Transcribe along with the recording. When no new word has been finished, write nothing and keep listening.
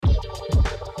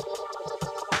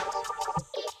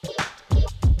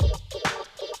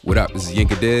What up? This is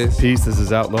Yinka Diz. Peace, this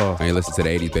is Outlaw. And you listen to the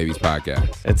 80s Babies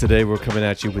podcast. And today we're coming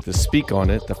at you with the Speak On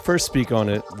It, the first Speak On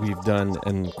It we've done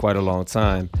in quite a long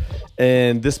time.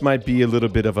 And this might be a little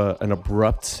bit of an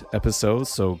abrupt episode.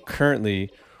 So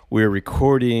currently we're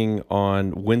recording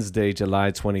on Wednesday,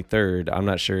 July 23rd. I'm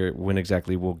not sure when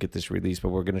exactly we'll get this released, but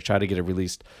we're going to try to get it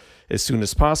released as soon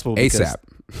as possible. ASAP.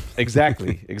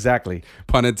 Exactly.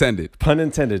 Pun intended. Pun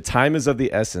intended. Time is of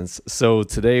the essence. So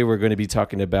today we're going to be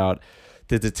talking about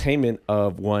the detainment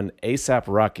of one A$AP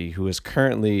Rocky, who is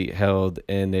currently held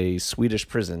in a Swedish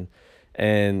prison.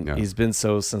 And he's been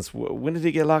so since, when did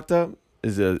he get locked up?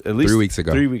 Is it at least 3 weeks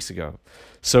ago. 3 weeks ago.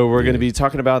 So we're going to be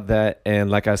talking about that. And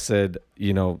like I said,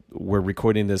 you know, we're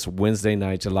recording this Wednesday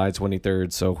night, July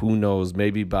 23rd. So who knows,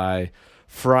 maybe by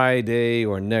Friday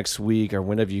or next week or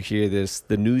whenever you hear this,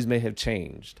 the news may have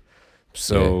changed.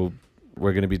 So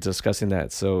we're going to be discussing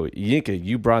that. So Yinka,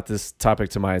 you brought this topic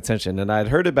to my attention, and I'd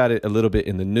heard about it a little bit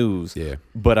in the news,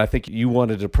 but I think you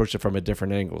wanted to approach it from a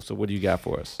different angle. So what do you got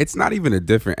for us? It's not even a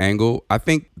different angle. I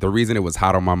think the reason it was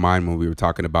hot on my mind when we were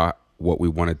talking about what we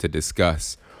wanted to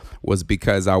discuss was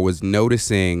because I was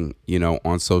noticing, you know,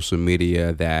 on social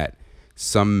media that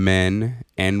some men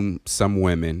and some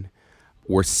women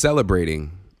were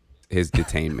celebrating his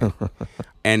detainment.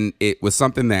 And it was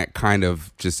something that kind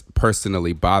of just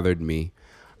personally bothered me.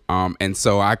 And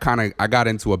so I got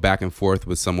into a back and forth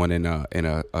with someone in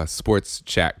a sports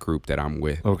chat group that I'm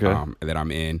with, that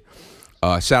I'm in.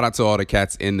 Shout out to all the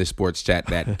cats in the sports chat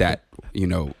that you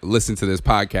know, listen to this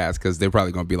podcast, because they're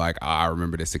probably going to be like, I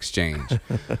remember this exchange.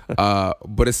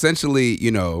 But essentially,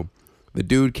 you know, the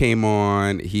dude came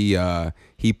on, he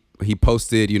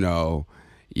posted, you know,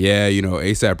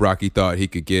 A$AP Rocky thought he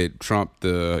could get Trump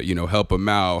to, you know, help him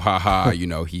out. Ha ha, you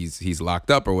know, he's locked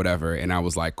up or whatever. And I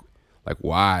was like,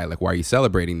 why? Like, why are you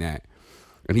celebrating that?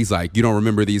 And he's like, you don't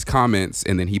remember these comments?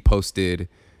 And then he posted,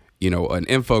 you know, an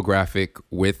infographic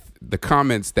with the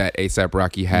comments that A$AP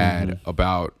Rocky had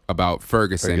about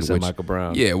Ferguson, which Michael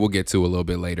Brown. Yeah, we'll get to a little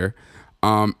bit later.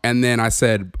 And then I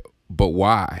said, but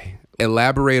why?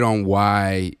 Elaborate on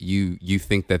why you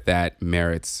think that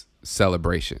merits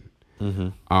celebration.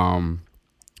 So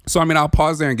I mean, I'll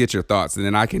pause there and get your thoughts, and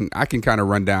then I can kind of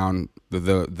run down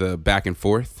the back and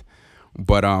forth.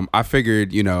 But I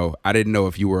figured, you know, I didn't know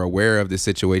if you were aware of the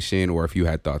situation or if you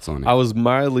had thoughts on it. I was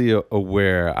mildly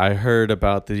aware. I heard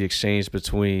about the exchange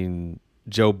between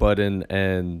Joe Budden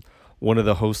and one of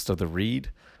the hosts of The Read,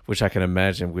 which I can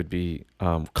imagine would be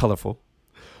colorful.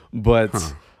 But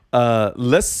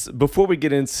before we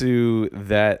get into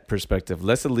that perspective,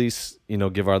 let's at least, you know,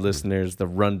 give our listeners the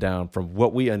rundown from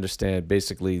what we understand,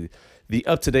 basically the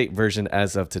up-to-date version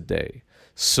as of today.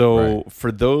 So for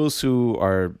those who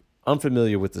are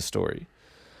unfamiliar with the story,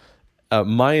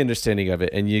 my understanding of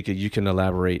it, and you can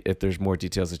elaborate if there's more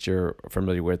details that you're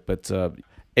familiar with, but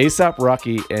A$AP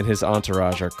Rocky and his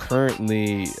entourage are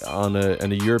currently on a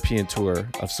European tour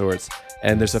of sorts,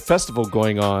 and there's a festival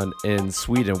going on in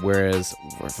Sweden, whereas,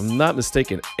 if I'm not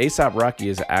mistaken, A$AP Rocky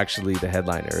is actually the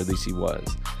headliner, or at least he was.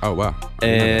 Oh, wow.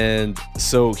 And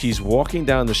so he's walking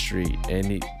down the street,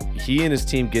 and he and his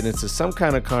team get into some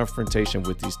kind of confrontation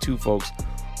with these two folks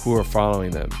who are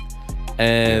following them.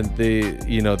 And they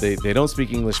don't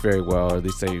speak English very well, or at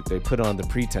least they put on the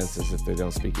pretenses if they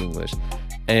don't speak English.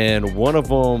 And one of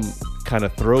them kind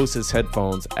of throws his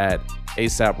headphones at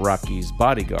A$AP Rocky's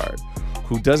bodyguard,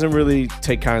 who doesn't really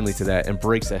take kindly to that and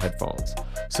breaks the headphones.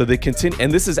 So they continue,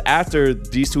 and this is after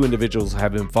these two individuals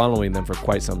have been following them for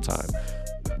quite some time.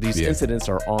 These incidents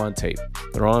are on tape.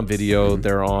 They're on video.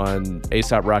 They're on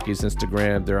A$AP Rocky's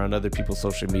Instagram. They're on other people's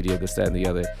social media, this, that, and the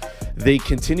other. They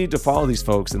continue to follow these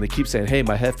folks, and they keep saying, hey,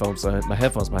 my headphones. I'm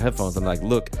like,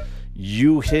 look,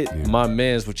 you hit my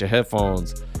mans with your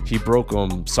headphones. He broke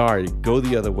them. Sorry, go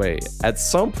the other way. At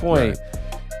some point,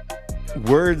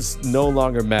 words no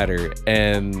longer matter,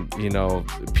 and, you know,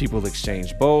 people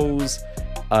exchange bows.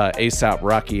 A$AP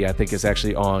Rocky, I think, is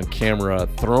actually on camera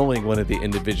throwing one of the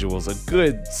individuals a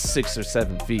good 6 or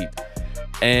 7 feet.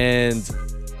 And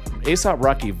A$AP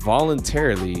Rocky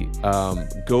voluntarily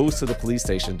goes to the police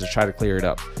station to try to clear it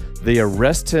up. They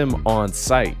arrest him on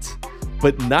site,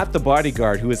 but not the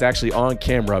bodyguard, who is actually on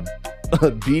camera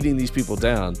beating these people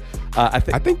down. I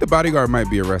think the bodyguard might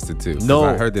be arrested too. No,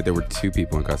 I heard that there were 2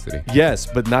 people in custody. Yes,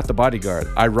 but not the bodyguard.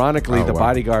 Ironically,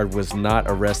 bodyguard was not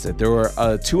arrested. There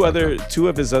were two other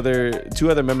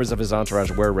members of his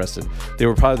entourage were arrested. They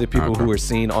were probably the people who were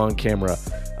seen on camera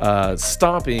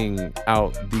stomping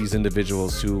out these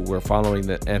individuals who were following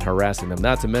them and harassing them.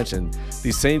 Not to mention,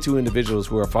 these same 2 individuals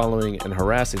who are following and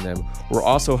harassing them were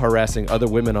also harassing other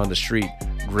women on the street,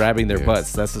 grabbing their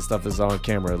butts. That's the stuff that's on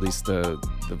camera, at least the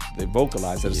they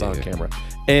vocalize that it's on camera.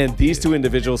 And these two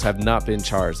individuals have not been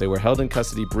charged. They were held in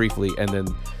custody briefly, and then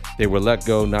they were let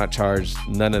go, not charged,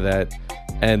 none of that.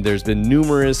 And there's been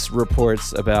numerous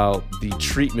reports about the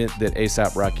treatment that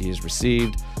A$AP Rocky has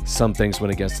received. Some things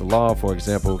went against the law. For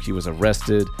example, he was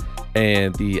arrested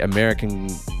and the American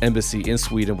embassy in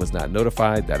Sweden was not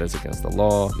notified. That is against the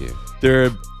law. Yeah. There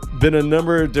have been a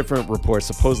number of different reports.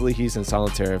 Supposedly he's in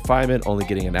solitary confinement, only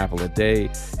getting an apple a day.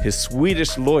 His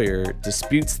Swedish lawyer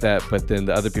disputes that, but then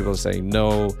the other people are saying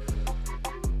no.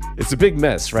 It's a big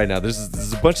mess right now.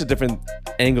 There's a bunch of different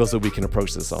angles that we can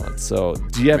approach this on. So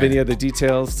do you have any other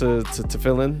details to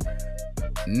fill in?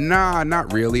 Nah,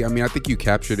 not really. I mean, I think you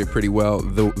captured it pretty well.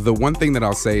 The one thing that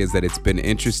I'll say is that it's been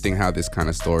interesting how this kind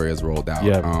of story has rolled out.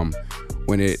 Yeah.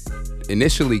 When it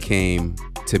initially came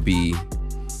to be,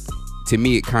 to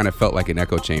me, it kind of felt like an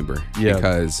echo chamber. Yeah.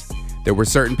 Because there were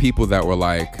certain people that were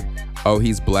like, oh,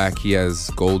 he's black, he has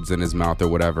golds in his mouth or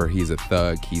whatever, he's a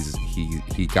thug,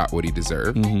 he got what he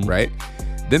deserved, right?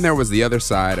 Then there was the other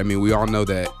side. I mean, we all know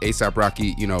that A$AP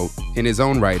Rocky, you know, in his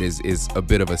own right is a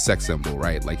bit of a sex symbol,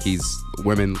 right? Like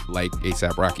women like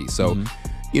A$AP Rocky. So,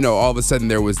 you know, all of a sudden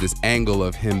there was this angle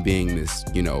of him being this,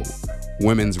 you know,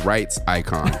 women's rights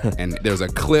icon. And there's a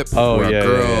clip where a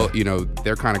girl, you know,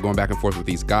 they're kind of going back and forth with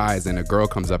these guys, and a girl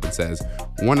comes up and says,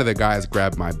 one of the guys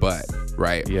grabbed my butt,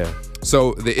 right? Yeah.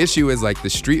 So the issue is like the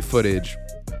street footage,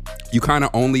 you kind of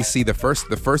only see the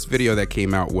first video that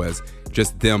came out was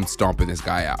just them stomping this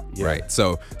guy out, right?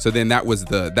 So then that was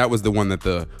the one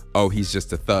that he's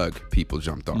just a thug people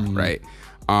jumped on, right?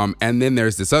 And then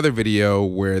there's this other video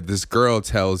where this girl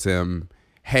tells him,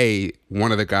 hey,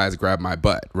 one of the guys grabbed my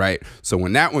butt, right? So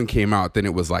when that one came out, then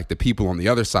it was like the people on the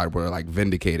other side were like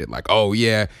vindicated, like, oh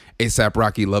yeah, A$AP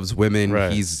Rocky loves women.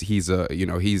 Right. He's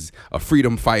a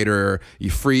freedom fighter.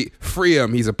 You free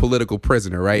him. He's a political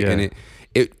prisoner, right? Yeah.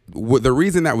 And the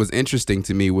reason that was interesting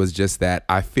to me was just that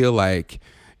I feel like,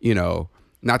 you know,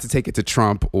 not to take it to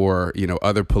Trump or, you know,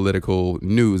 other political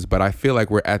news, but I feel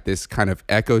like we're at this kind of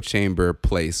echo chamber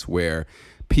place where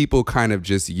people kind of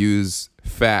just use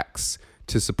facts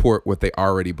to support what they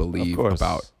already believe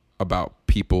about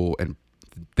people and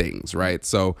things, right?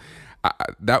 So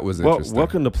that was interesting.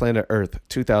 Welcome to Planet Earth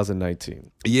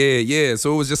 2019. Yeah.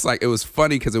 So it was just like, it was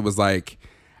funny because it was like,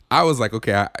 I was like,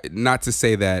 okay, not to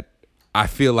say that I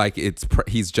feel like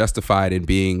he's justified in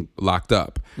being locked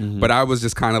up, but I was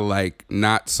just kind of like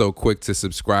not so quick to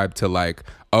subscribe to like,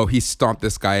 oh, he stomped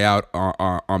this guy out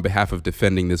on behalf of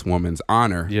defending this woman's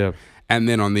honor. Yeah. And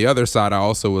then on the other side, I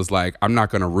also was like, I'm not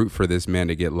going to root for this man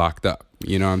to get locked up.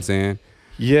 You know what I'm saying?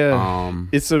 Yeah.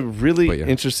 It's a really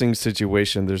interesting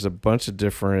situation. There's a bunch of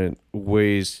different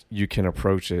ways you can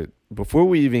approach it. Before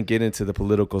we even get into the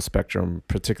political spectrum,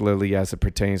 particularly as it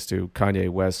pertains to Kanye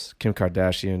West, Kim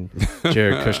Kardashian,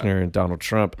 Jared Kushner, and Donald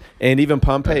Trump, and even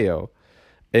Pompeo,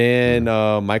 and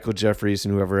Michael Jeffries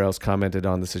and whoever else commented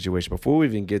on the situation. Before we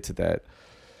even get to that,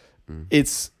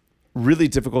 it's really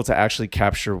difficult to actually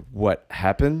capture what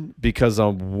happened because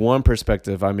on one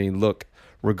perspective, I mean, look,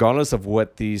 regardless of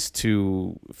what these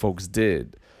two folks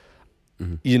did,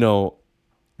 you know,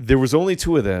 there was only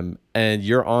two of them and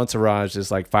your entourage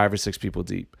is like 5 or 6 people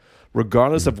deep.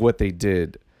 Regardless of what they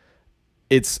did,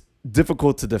 it's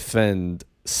difficult to defend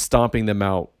stomping them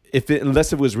out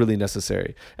unless it was really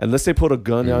necessary. Unless they put a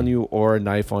gun on you or a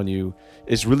knife on you,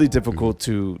 it's really difficult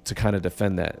to kind of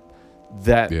defend that.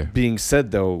 That being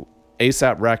said, though,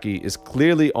 A$AP Rocky is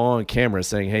clearly on camera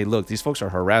saying, hey, look, these folks are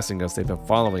harassing us. They've been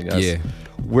following us. Yeah.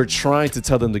 We're trying to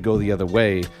tell them to go the other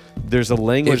way. There's a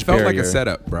language barrier. It felt like a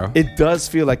setup, bro. It does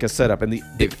feel like a setup. And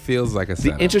it feels like a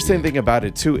setup. The interesting thing about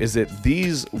it, too, is that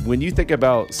when you think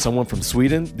about someone from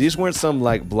Sweden, these weren't some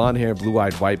like blonde hair,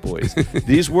 blue-eyed white boys.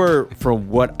 These were, from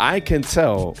what I can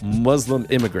tell, Muslim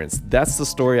immigrants. That's the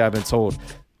story I've been told.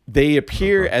 They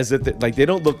appear as if they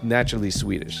don't look naturally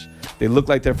Swedish. They look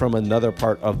like they're from another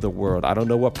part of the world. I don't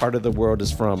know what part of the world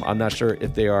is from. I'm not sure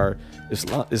if they are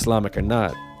Islamic or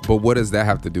not. But what does that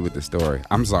have to do with the story?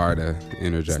 I'm sorry to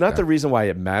interject. It's not the reason why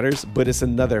it matters, but it's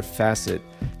another facet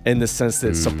in the sense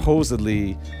that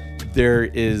supposedly there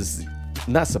is,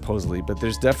 not supposedly, but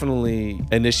there's definitely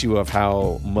an issue of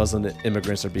how Muslim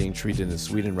immigrants are being treated in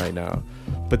Sweden right now.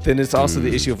 But then it's also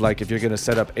the issue of like, if you're going to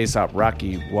set up A$AP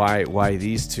Rocky, why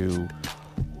these two?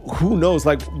 Who knows?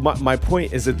 Like my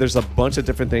point is that there's a bunch of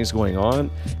different things going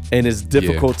on and it's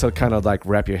difficult to kind of like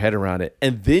wrap your head around it.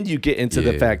 And then you get into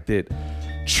the fact that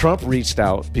Trump reached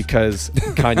out because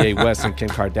Kanye West and Kim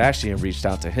Kardashian reached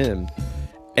out to him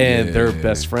and they're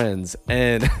best friends.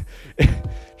 And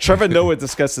Trevor Noah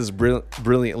discusses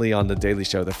brilliantly on The Daily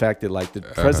Show the fact that like the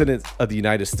president of the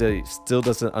United States still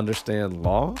doesn't understand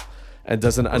law and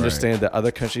doesn't understand that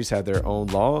other countries have their own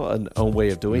law and own way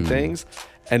of doing things.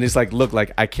 And it's like, look,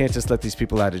 like I can't just let these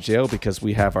people out of jail because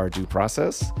we have our due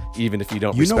process, even if you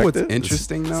don't respect it. You know what's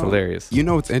interesting, though? It's hilarious. You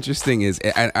know what's interesting is,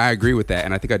 and I agree with that,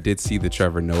 and I think I did see the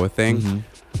Trevor Noah thing.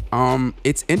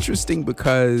 It's interesting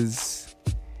because,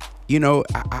 you know,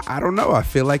 I don't know. I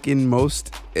feel like in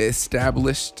most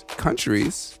established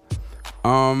countries,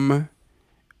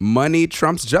 money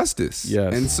trumps justice.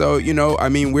 Yes. And so, you know, I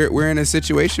mean, we're in a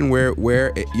situation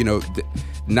where you know,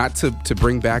 not to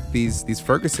bring back these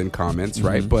Ferguson comments,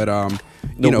 right? But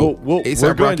you know,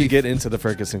 we're going to get into the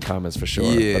Ferguson comments for sure.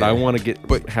 Yeah. But I want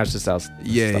to hash this out.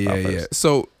 Yeah.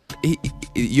 So,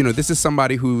 you know, this is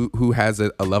somebody who has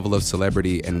a level of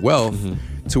celebrity and wealth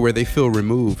to where they feel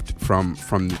removed from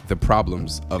the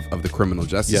problems of the criminal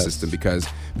justice system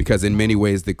because in many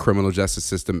ways the criminal justice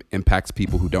system impacts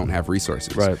people who don't have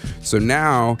resources. Right. So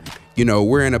now, you know,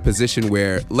 we're in a position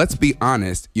where, let's be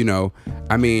honest, you know,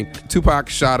 I mean, Tupac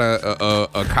shot a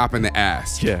cop in the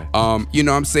ass. Yeah. You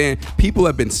know what I'm saying? People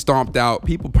have been stomped out.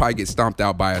 People probably get stomped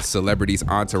out by a celebrity's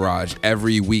entourage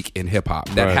every week in hip hop.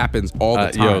 That happens all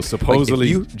the time. Yo,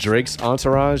 supposedly Drake's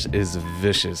entourage is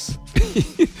vicious.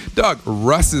 Dog,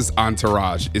 Russ's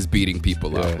entourage is beating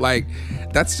people up. Like,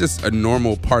 that's just a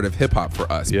normal part of hip hop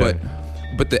for us. Yeah.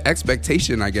 But the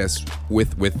expectation, I guess,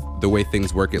 with the way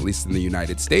things work, at least in the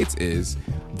United States, is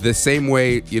the same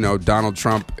way, you know, Donald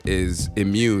Trump is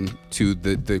immune to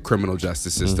the criminal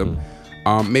justice system.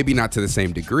 Maybe not to the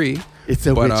same degree. It's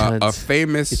a witch hunt.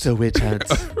 It's a witch hunt.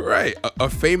 Right. A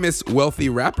famous wealthy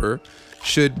rapper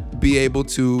should be able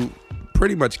to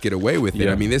pretty much get away with it.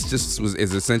 I mean, this just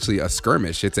is essentially a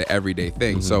skirmish. It's an everyday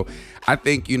thing. So I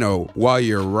think, you know, while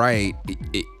you're right,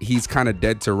 he's kind of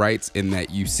dead to rights in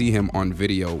that you see him on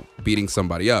video beating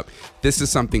somebody up. This is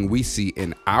something we see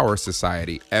in our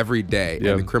society every day.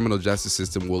 And the criminal justice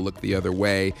system will look the other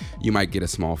way. You might get a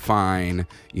small fine,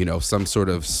 you know, some sort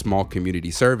of small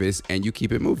community service, and you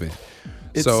keep it moving.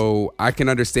 So I can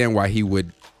understand why he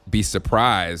would be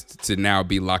surprised to now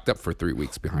be locked up for 3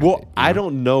 weeks behind it. Well, I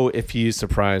don't know if he's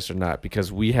surprised or not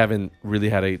because we haven't really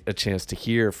had a chance to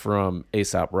hear from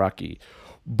A$AP Rocky.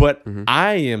 But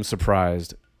I am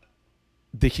surprised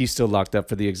that he's still locked up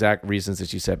for the exact reasons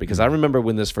that you said. Because I remember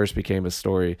when this first became a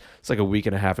story, it's like a week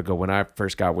and a half ago when I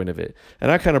first got wind of it.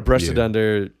 And I kind of brushed it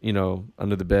under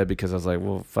the bed because I was like,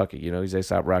 well, fuck it. You know, he's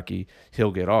A$AP Rocky.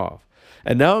 He'll get off.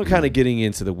 And now I'm kind of getting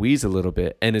into the weeds a little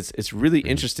bit. And it's really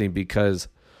interesting because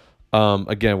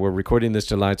again, we're recording this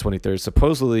July 23rd.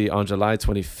 Supposedly on July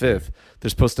 25th, they're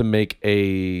supposed to make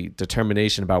a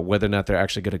determination about whether or not they're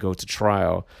actually going to go to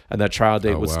trial. And that trial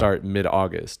date would start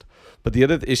mid-August. But the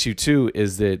other issue, too,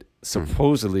 is that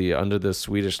supposedly under the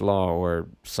Swedish law or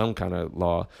some kind of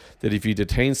law, that if you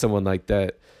detain someone like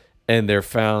that and they're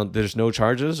found, there's no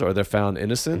charges or they're found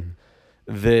innocent,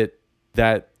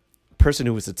 that person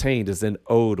who was detained is then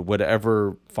owed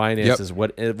whatever finances,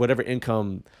 whatever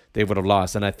income they would have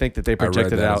lost. And I think that they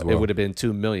projected it out, it would have been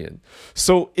 $2 million.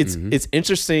 So it's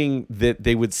interesting that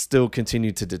they would still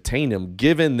continue to detain him,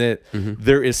 given that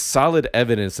there is solid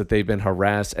evidence that they've been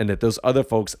harassed and that those other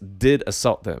folks did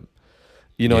assault them.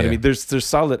 You know what I mean? There's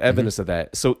solid evidence of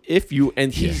that. So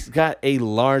he's got a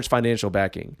large financial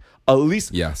backing, at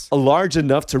least a large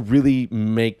enough to really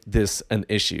make this an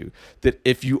issue. That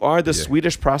if you are the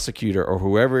Swedish prosecutor or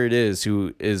whoever it is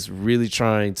who is really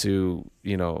trying to,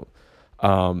 you know,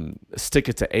 stick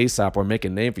it to A$AP or make a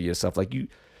name for yourself, like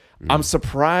I'm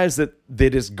surprised that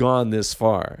it's gone this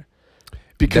far.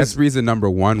 Because that's reason number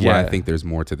one why I think there's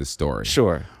more to the story.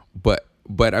 Sure.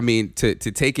 But I mean, to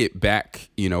take it back,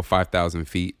 you know, 5,000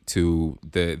 feet to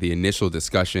the initial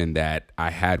discussion that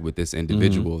I had with this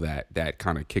individual that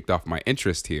kind of kicked off my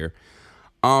interest here,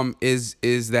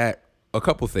 is that a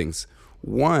couple things.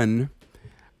 One,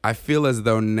 I feel as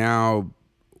though now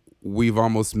we've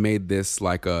almost made this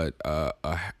like a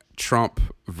Trump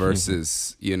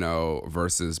versus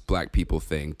versus black people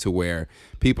thing, to where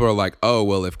people are like, oh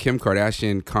well, if Kim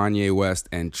Kardashian, Kanye West,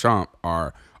 and Trump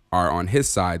are on his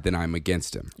side, then I'm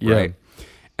against him, right?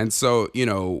 And so, you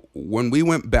know, when we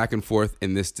went back and forth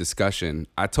in this discussion,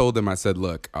 I told him, I said,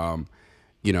 look,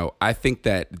 you know, I think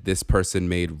that this person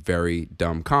made very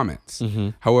dumb comments.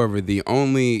 However, the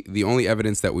only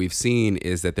evidence that we've seen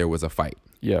is that there was a fight.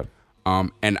 Yeah.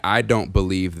 And I don't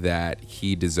believe that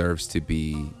he deserves to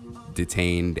be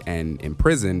detained and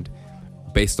imprisoned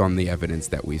based on the evidence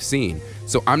that we've seen.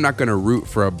 So I'm not going to root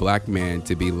for a black man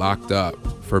to be locked up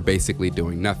for basically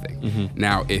doing nothing.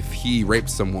 Now, if he raped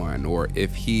someone, or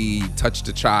if he touched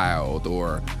a child,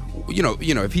 or you know,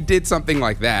 if he did something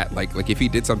like that, like if he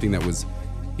did something that was,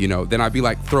 you know, then I'd be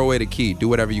like, throw away the key, do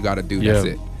whatever you got to do. That's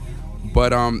it.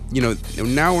 But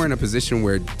now we're in a position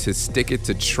where to stick it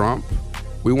to Trump,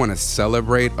 we want to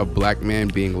celebrate a black man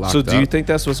being locked up. So do you think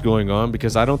that's what's going on?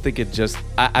 Because I don't think it just...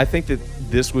 I think that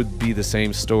this would be the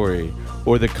same story,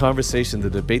 or the conversation, the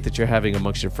debate that you're having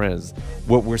amongst your friends,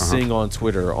 what we're seeing on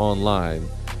Twitter or online.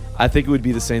 I think it would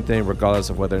be the same thing regardless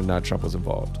of whether or not Trump was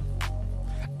involved.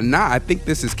 Nah, I think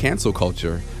this is cancel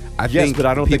culture. Yes, but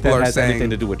I don't think that has anything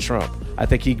to do with Trump. I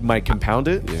think he might compound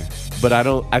it, but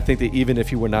I think that even if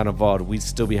he were not involved, we'd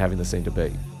still be having the same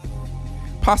debate.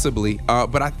 Possibly,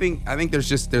 but I think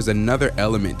there's another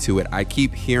element to it. I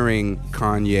keep hearing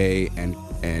Kanye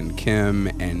and Kim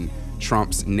and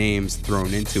Trump's names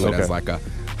thrown into it as like a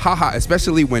haha.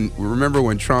 Especially remember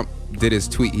when Trump did his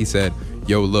tweet, he said,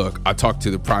 "Yo, look, I talked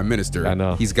to the prime minister. I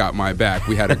know. He's got my back.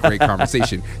 We had a great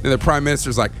conversation." Then the prime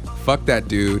minister's like, "Fuck that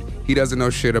dude. He doesn't know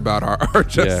shit about our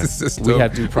justice system. We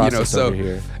have due process over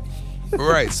here."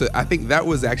 Right. So I think that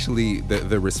was actually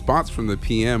the response from the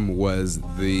PM was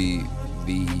the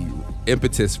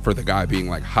impetus for the guy being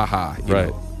like, haha, you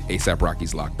know, ASAP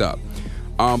Rocky's locked up.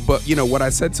 But what I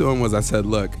said to him was, I said,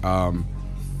 look,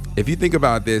 if you think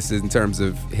about this in terms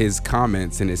of his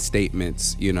comments and his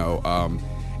statements,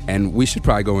 and we should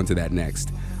probably go into that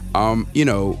next.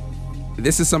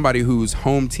 This is somebody whose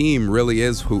home team really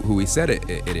is who he said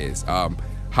it is.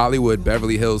 Hollywood,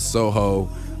 Beverly Hills, Soho.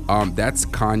 That's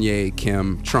Kanye,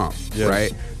 Kim, Trump,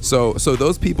 right? So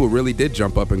those people really did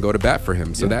jump up and go to bat for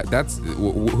him. So that's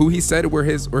who he said were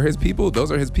his people.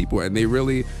 Those are his people, and they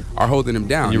really are holding him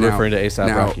down. And you're referring to A$AP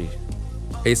Rocky.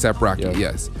 A$AP Rocky,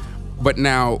 yes. But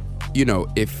now,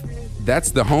 if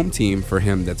that's the home team for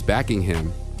him that's backing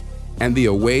him, and the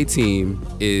away team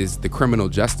is the criminal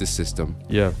justice system,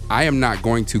 I am not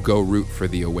going to go root for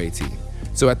the away team.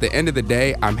 So at the end of the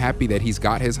day, I'm happy that he's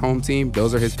got his home team.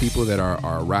 Those are his people that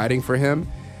are riding for him.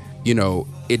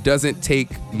 It doesn't take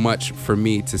much for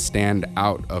me to stand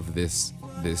out of this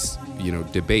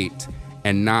debate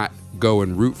and not go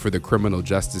and root for the criminal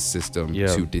justice system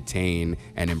to detain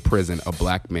and imprison a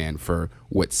black man for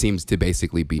what seems to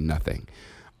basically be nothing.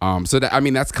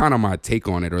 That's kind of my take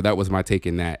on it, or that was my take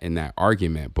in that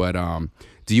argument. But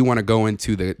do you want to go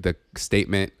into the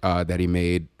statement that he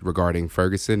made regarding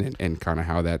Ferguson and kind of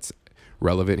how that's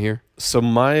relevant here? So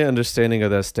my understanding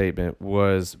of that statement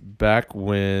was back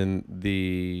when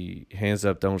the Hands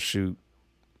Up, Don't Shoot,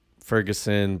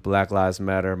 Ferguson, Black Lives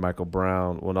Matter, Michael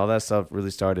Brown, when all that stuff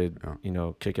really started,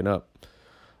 kicking up.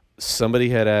 Somebody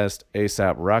had asked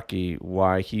A$AP Rocky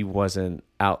why he wasn't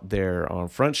out there on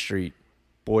Front Street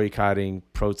boycotting,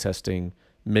 protesting,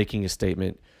 making a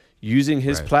statement, using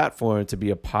his platform to be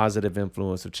a positive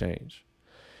influence of change.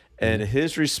 And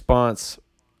his response,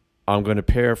 I'm going to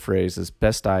paraphrase as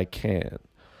best I can,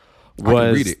 was... I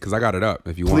can read it because I got it up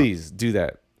if you want. Please do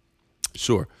that.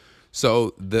 Sure.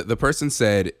 So the person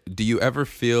said, do you ever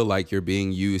feel like you're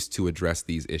being used to address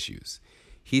these issues?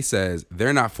 He says,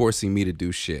 they're not forcing me to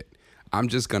do shit. I'm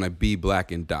just going to be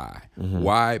black and die.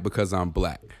 Why? Because I'm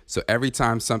black. So every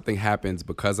time something happens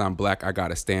because I'm black, I got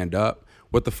to stand up.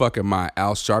 What the fuck am I,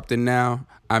 Al Sharpton now?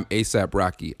 I'm A$AP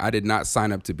Rocky. I did not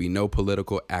sign up to be no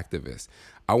political activist.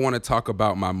 I want to talk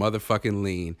about my motherfucking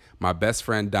lean, my best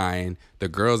friend dying, the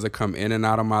girls that come in and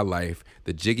out of my life,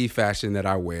 the jiggy fashion that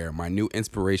I wear, my new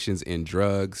inspirations in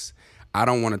drugs. I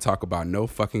don't want to talk about no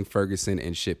fucking Ferguson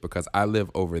and shit because I live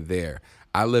over there.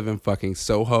 I live in fucking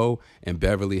Soho and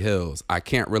Beverly Hills. I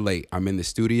can't relate. I'm in the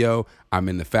studio. I'm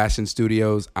in the fashion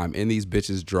studios. I'm in these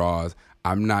bitches' drawers.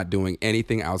 I'm not doing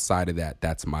anything outside of that.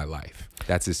 That's my life.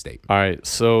 That's his statement. All right.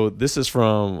 So this is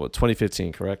from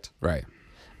 2015, correct? Right.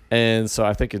 And so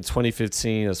I think in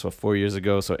 2015, that's 4 years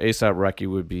ago. So A$AP Rocky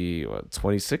would be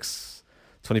 26,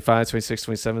 25, 26,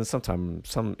 27,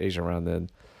 some age around then.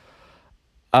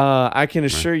 I can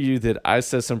assure you that I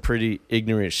said some pretty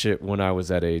ignorant shit when I was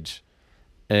that age.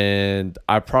 And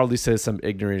I probably said some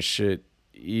ignorant shit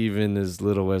even as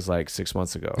little as 6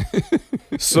 months ago.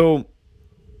 So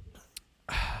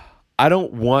I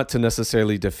don't want to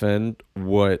necessarily defend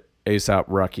what A$AP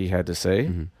Rocky had to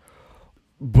say,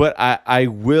 but I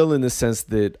will in the sense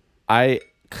that I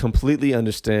completely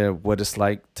understand what it's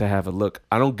like to have a look,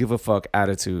 I don't give a fuck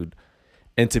attitude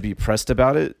and to be pressed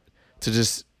about it, to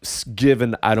just give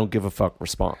an I don't give a fuck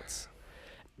response.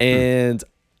 And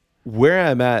where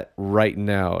I'm at right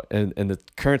now and the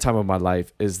current time of my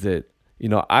life is that,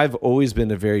 I've always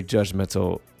been a very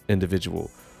judgmental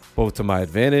individual, both to my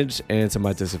advantage and to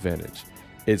my disadvantage.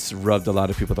 It's rubbed a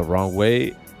lot of people the wrong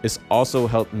way. It's also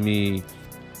helped me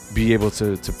be able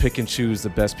to pick and choose the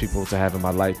best people to have in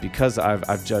my life because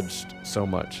I've judged so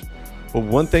much. But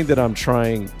one thing that I'm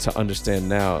trying to understand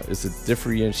now is to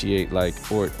differentiate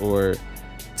or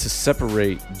to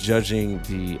separate judging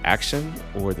the action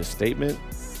or the statement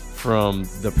from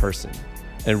the person,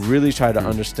 and really try to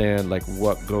understand like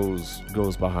what goes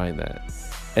behind that.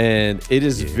 And it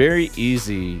is very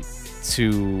easy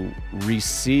to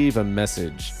receive a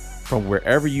message from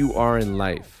wherever you are in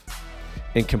life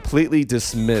and completely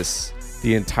dismiss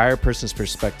the entire person's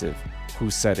perspective who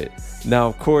said it. Now,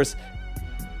 of course,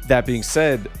 that being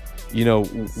said, you know,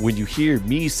 when you hear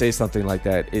me say something like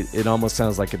that, it almost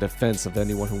sounds like a defense of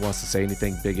anyone who wants to say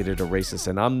anything bigoted or racist.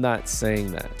 And I'm not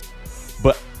saying that.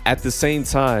 But at the same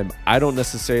time, I don't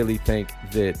necessarily think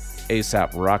that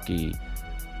A$AP Rocky,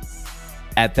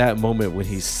 at that moment when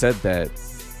he said that,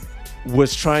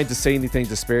 was trying to say anything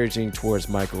disparaging towards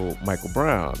Michael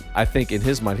Brown. I think in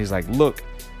his mind, he's like, look,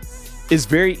 it's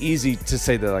very easy to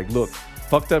say that, like, look,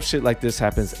 fucked up shit like this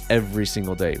happens every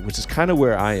single day, which is kind of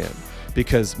where I am.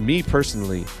 Because me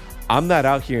personally, I'm not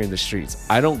out here in the streets.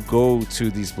 I don't go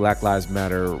to these Black Lives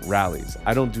Matter rallies.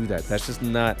 I don't do that. That's just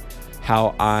not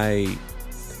how I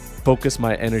focus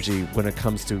my energy when it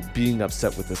comes to being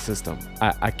upset with the system.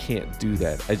 I can't do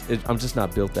that. I'm just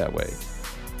not built that way.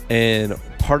 And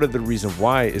part of the reason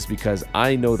why is because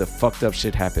I know that fucked up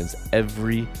shit happens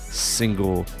every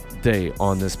single day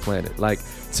on this planet. Like,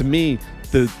 to me,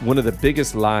 one of the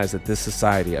biggest lies that this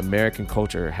society, American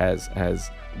culture, has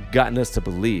gotten us to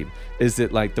believe is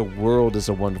that, like, the world is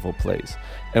a wonderful place.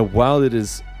 And while it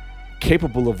is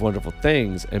capable of wonderful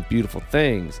things and beautiful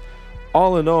things,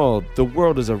 all in all, the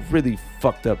world is a really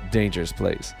fucked up, dangerous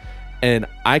place. And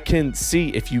I can see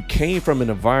if you came from an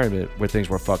environment where things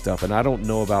were fucked up, and I don't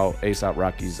know about A$AP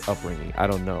Rocky's upbringing, I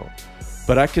don't know.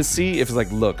 But I could see if it's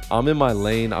like, look, I'm in my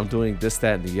lane, I'm doing this,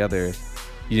 that, and the other,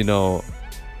 you know,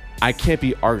 I can't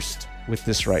be arsed with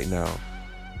this right now.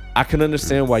 I can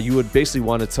understand why you would basically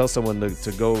want to tell someone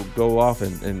to go off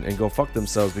and go fuck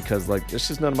themselves, because, like, it's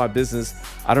just none of my business.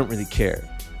 I don't really care.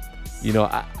 You know,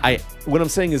 I what I'm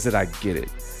saying is that I get it.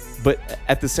 But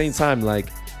at the same time, like,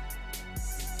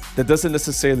 that doesn't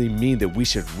necessarily mean that we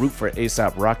should root for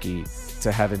A$AP Rocky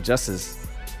to have injustice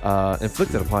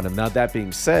inflicted upon him. Now, that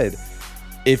being said,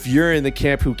 if you're in the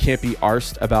camp who can't be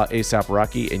arsed about A$AP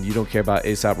Rocky and you don't care about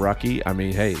A$AP Rocky, I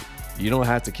mean, hey, you don't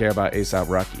have to care about A$AP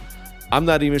Rocky. I'm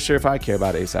not even sure if I care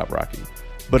about A$AP Rocky,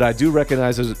 but I do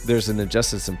recognize there's an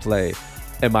injustice in play.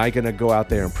 Am I going to go out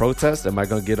there and protest? Am I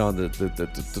going to get on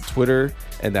the Twitter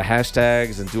and the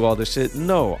hashtags and do all this shit?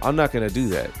 No, I'm not going to do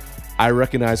that. I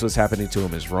recognize what's happening to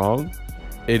him is wrong.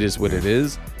 It is what it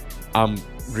is. I'm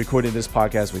recording this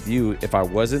podcast with you. If I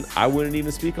wasn't, I wouldn't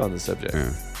even speak on the subject.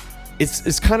 Yeah.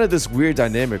 It's kind of this weird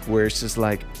dynamic where it's just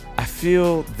like, I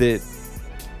feel that,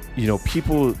 you know,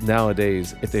 people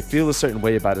nowadays, if they feel a certain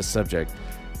way about a subject,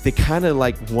 they kind of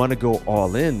like want to go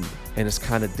all in, and it's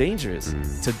kind of dangerous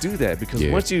to do that, because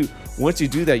once you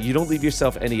do that, you don't leave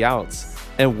yourself any outs.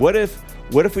 And what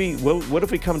if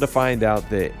we come to find out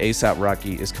that A$AP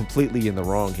Rocky is completely in the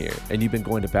wrong here, and you've been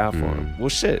going to bat for him? Well,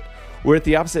 shit. We're at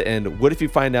the opposite end. What if you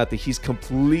find out that he's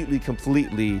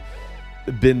completely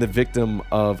been the victim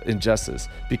of injustice?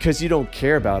 Because you don't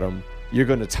care about him, you're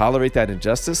going to tolerate that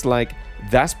injustice? Like,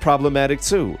 that's problematic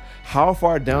too. How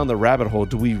far down the rabbit hole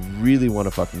do we really want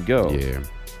to fucking go? Yeah.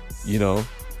 You know?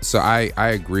 So I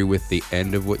agree with the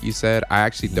end of what you said. I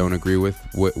actually don't agree with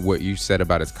what you said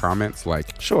about his comments.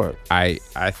 Like, sure. I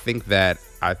think that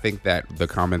the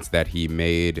comments that he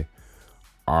made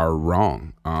are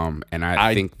wrong. And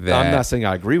I think that I'm not saying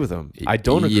I agree with him. I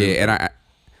don't agree. Yeah, and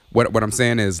what I'm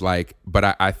saying is, like,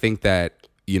 but I think that,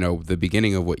 you know, the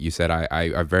beginning of what you said,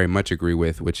 I very much agree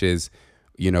with, which is,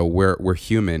 you know, we're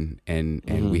human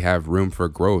and we have room for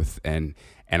growth. And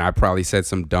I probably said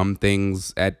some dumb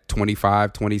things at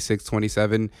 25, 26,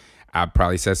 27. I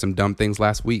probably said some dumb things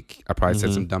last week. I probably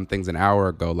said some dumb things an hour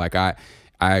ago. Like, I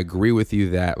agree with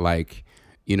you that, like,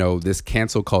 you know, this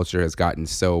cancel culture has gotten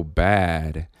so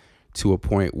bad to a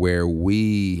point where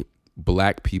we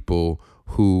Black people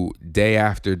who day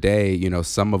after day, you know,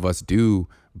 some of us do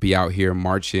be out here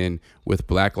marching with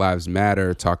Black Lives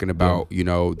Matter, talking about, you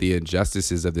know, the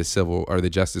injustices of the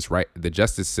the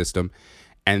justice system.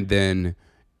 And then,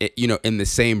 you know, in the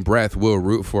same breath, we'll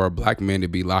root for a Black man to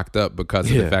be locked up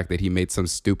because of the fact that he made some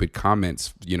stupid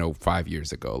comments, you know, 5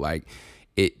 years ago. Like,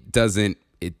 it doesn't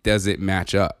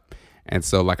match up. And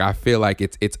so, like, I feel like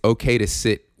it's okay to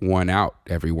sit one out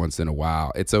every once in a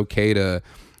while. It's okay to,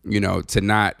 you know, to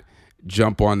not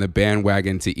jump on the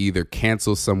bandwagon to either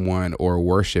cancel someone or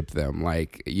worship them.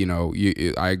 Like, you know,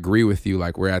 I agree with you.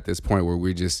 Like, we're at this point where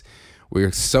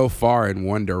we're so far in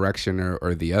one direction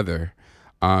or the other.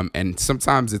 And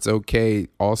sometimes it's okay.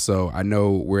 Also, I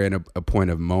know we're in a point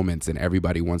of moments and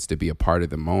everybody wants to be a part of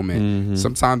the moment. Mm-hmm.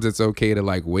 Sometimes it's okay to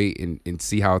like wait and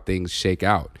see how things shake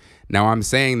out. Now, I'm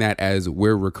saying that as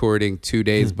we're recording 2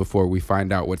 days before we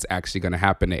find out what's actually going to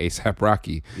happen to A$AP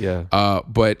Rocky. Yeah.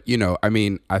 But, I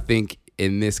mean, I think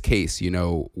in this case,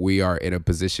 we are in a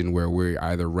position where we're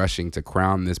either rushing to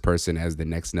crown this person as the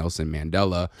next Nelson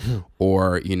Mandela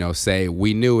or, say,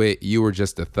 we knew it. You were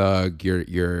just a thug.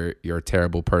 You're a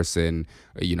terrible person.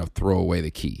 Throw away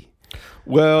the key.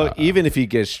 Well, even if he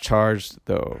gets charged,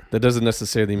 though, that doesn't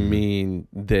necessarily mean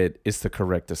that it's the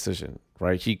correct decision,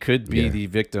 right? He could be the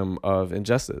victim of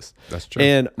injustice. That's true.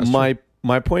 And That's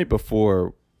my point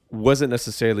before wasn't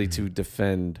necessarily to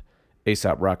defend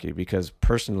A$AP Rocky, because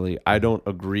personally, I don't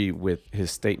agree with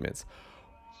his statements.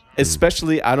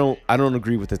 Especially, I don't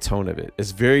agree with the tone of it.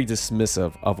 It's very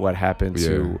dismissive of what happened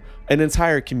to an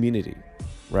entire community,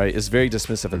 right? It's very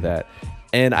dismissive of that.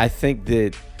 And I think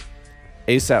that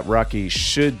A$AP Rocky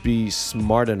should be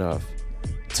smart enough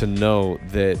to know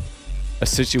that a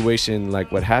situation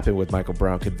like what happened with Michael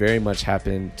Brown could very much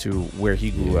happen to where he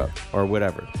grew up or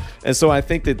whatever. And so I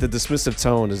think that the dismissive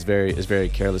tone is very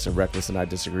careless and reckless, and I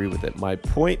disagree with it. My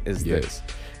point is this,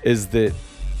 is that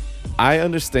I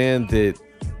understand that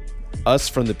us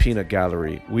from the Peanut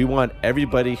Gallery, we want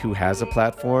everybody who has a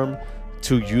platform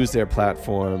to use their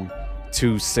platform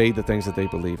to say the things that they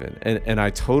believe in. And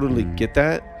I totally get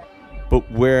that. But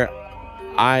where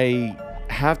I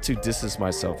have to distance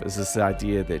myself is this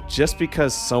idea that just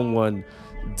because someone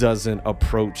doesn't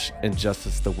approach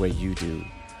injustice the way you do,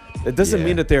 it doesn't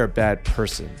mean that they're a bad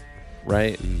person,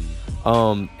 right?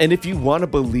 And if you want to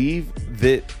believe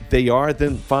that they are,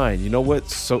 then fine. You know what?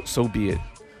 So be it.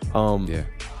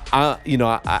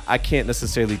 I can't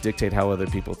necessarily dictate how other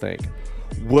people think.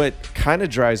 What kind of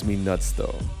drives me nuts,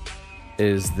 though,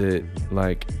 is that,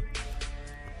 like,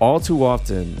 all too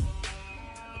often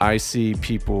I see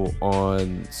people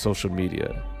on social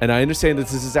media, and I understand that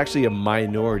this is actually a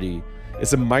minority.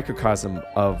 It's a microcosm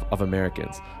of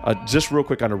Americans. Just real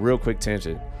quick, on a real quick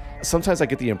tangent, sometimes I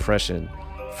get the impression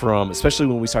from, especially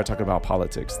when we start talking about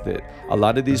politics, that a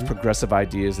lot of these progressive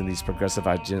ideas and these progressive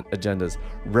agendas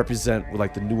represent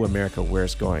like the new America, where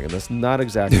it's going. And that's not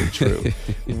exactly true.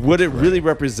 What it really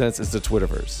represents is the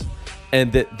Twitterverse.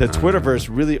 And the Twitterverse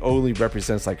really only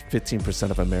represents like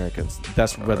 15% of Americans.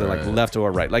 That's whether like left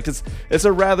or right. Like it's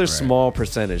a rather small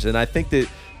percentage. And I think that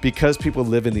because people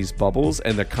live in these bubbles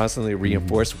and they're constantly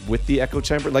reinforced with the echo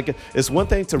chamber, like it's one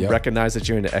thing to recognize that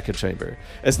you're in the echo chamber.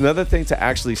 It's another thing to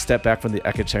actually step back from the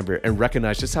echo chamber and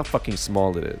recognize just how fucking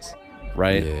small it is,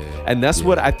 right? And that's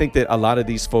what I think that a lot of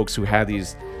these folks who have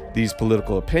these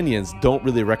political opinions don't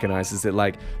really recognize, is that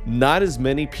like not as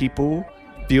many people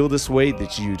feel this way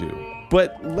that you do.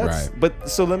 But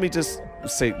so let me just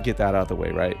get that out of the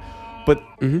way, right? But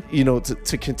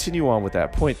to continue on with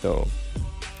that point, though,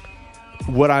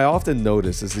 what I often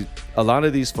notice is that a lot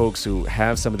of these folks who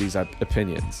have some of these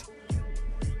opinions,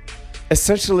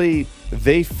 essentially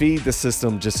they feed the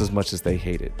system just as much as they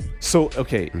hate it. So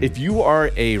if you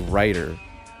are a writer,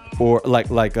 or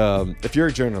if you're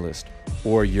a journalist,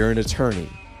 or you're an attorney,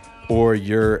 or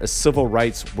you're a civil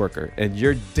rights worker, and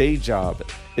your day job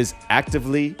is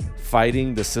actively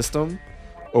fighting the system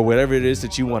or whatever it is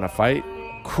that you want to fight,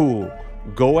 cool.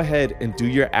 Go ahead and do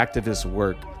your activist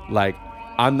work. Like,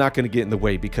 I'm not going to get in the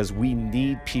way, because we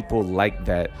need people like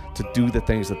that to do the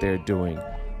things that they're doing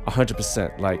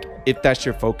 100%. Like, if that's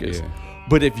your focus.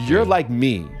 But if you're like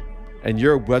me and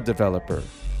you're a web developer,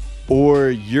 or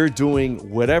you're doing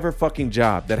whatever fucking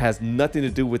job that has nothing to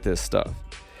do with this stuff,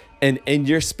 and in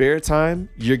your spare time,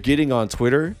 you're getting on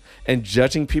Twitter and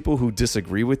judging people who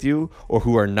disagree with you or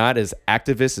who are not as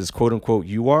activists as quote unquote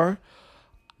you are,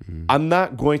 I'm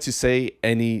not going to say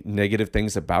any negative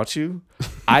things about you.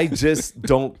 I just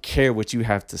don't care what you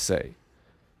have to say.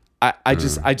 I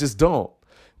just don't.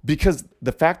 Because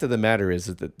the fact of the matter is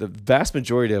that the vast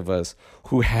majority of us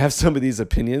who have some of these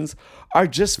opinions are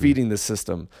just feeding the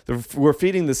system. We're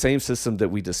feeding the same system that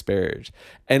we disparage.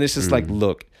 And it's just like,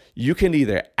 look, you can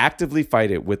either actively fight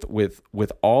it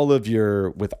with all of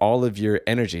your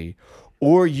energy,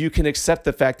 or you can accept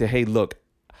the fact that, hey, look,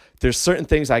 there's certain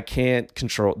things I can't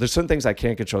control. There's certain things I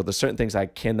can control. There's certain things I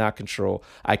cannot control.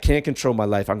 I can't control my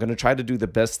life. I'm going to try to do the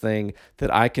best thing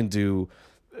that I can do,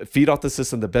 feed off the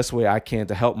system the best way I can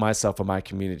to help myself and my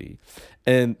community.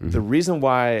 And the reason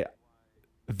why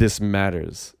this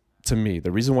matters to me,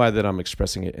 the reason why that I'm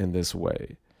expressing it in this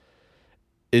way,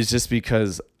 is just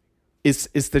because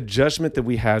it's the judgment that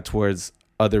we have towards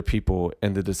other people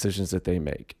and the decisions that they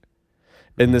make.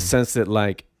 In the sense that,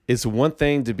 like, it's one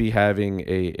thing to be having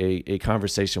a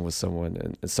conversation with someone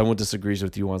and someone disagrees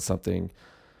with you on something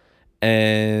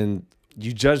and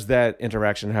you judge that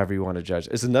interaction however you want to judge.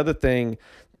 It's another thing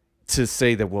to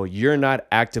say that, well, you're not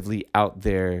actively out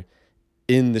there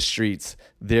in the streets.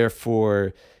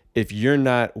 Therefore, if you're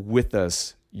not with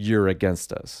us, you're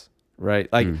against us. Right.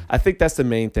 Like, I think that's the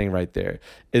main thing right there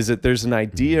is that there's an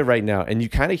idea right now, and you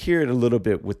kind of hear it a little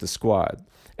bit with the squad.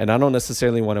 And I don't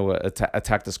necessarily want to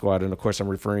attack the squad. And of course, I'm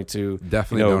referring to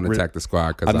definitely don't attack the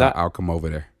squad because I'll come over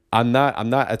there. I'm not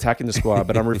attacking the squad,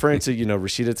 but I'm referring to,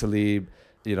 Rashida Tlaib,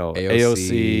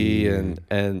 AOC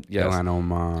and yes. Ilhan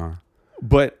Omar.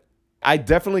 But I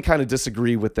definitely kind of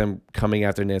disagree with them coming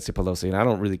after Nancy Pelosi, and I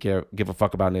don't really give a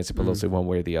fuck about Nancy Pelosi one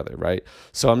way or the other, right?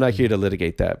 So I'm not here to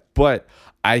litigate that. But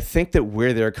I think that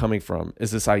where they're coming from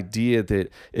is this idea that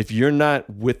if you're not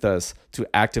with us to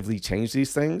actively change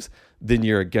these things, then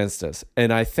you're against us.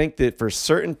 And I think that for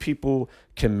certain people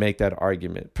can make that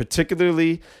argument,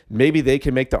 particularly maybe they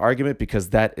can make the argument because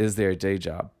that is their day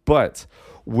job. But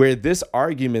where this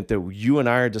argument that you and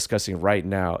I are discussing right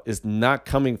now is not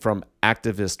coming from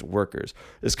activist workers.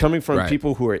 It's coming from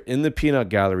people who are in the peanut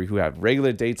gallery, who have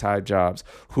regular daytime jobs,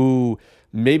 who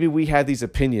maybe we had these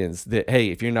opinions that, hey,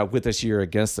 if you're not with us, you're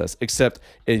against us. Except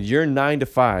in your 9 to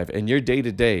 5 and your day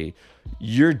to day,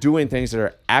 you're doing things that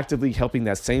are actively helping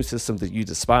that same system that you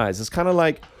despise. It's kind of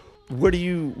like, what are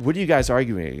you guys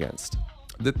arguing against?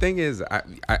 The thing is,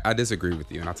 I disagree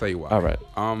with you, and I'll tell you why. All right.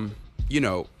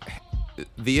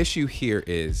 The issue here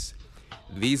is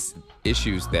these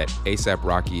issues that ASAP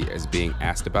Rocky is being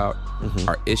asked about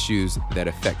are issues that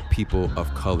affect people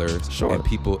of color and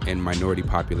people in minority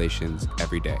populations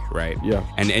every day, right? Yeah.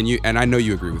 And I know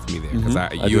you agree with me there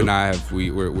because you and I have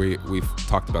we've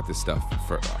talked about this stuff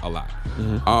for a lot.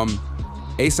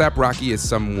 ASAP Rocky is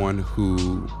someone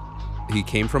who he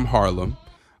came from Harlem.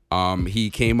 He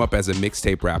came up as a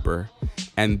mixtape rapper,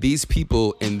 and these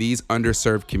people in these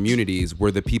underserved communities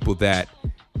were the people that,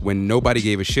 when nobody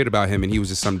gave a shit about him and he was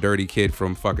just some dirty kid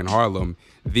from fucking Harlem,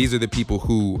 these are the people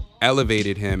who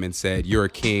elevated him and said, you're a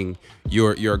king,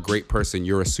 you're a great person,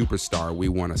 you're a superstar, we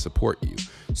want to support you.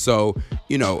 So,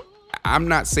 I'm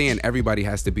not saying everybody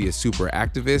has to be a super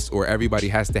activist or everybody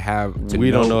has to have to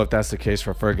We don't know if that's the case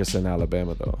for Ferguson,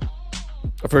 Alabama, though.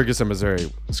 Ferguson,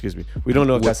 Missouri. Excuse me. We don't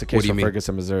know if that's the case for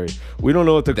Ferguson, Missouri. We don't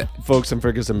know if the folks in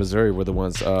Ferguson, Missouri were the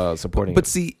ones supporting But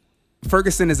see,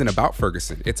 Ferguson isn't about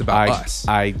Ferguson. It's about us.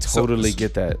 I totally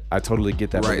get that. Right.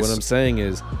 But what I'm saying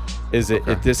is that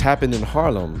if this happened in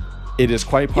Harlem, it is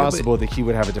quite possible that he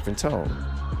would have a different tone.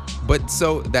 But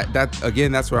so that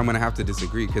again, that's where I'm going to have to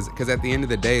disagree because at the end of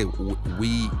the day,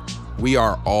 we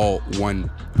are all one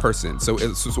person. So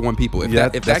it's just one people. If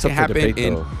that can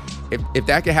happen if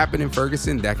that can happen in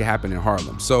Ferguson, that can happen in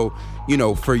Harlem. So,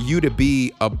 for you to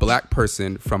be a black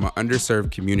person from an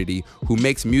underserved community who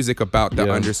makes music about the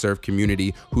underserved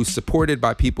community, who's supported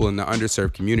by people in the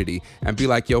underserved community, and be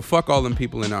like, yo, fuck all them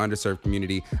people in the underserved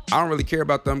community. I don't really care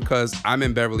about them because I'm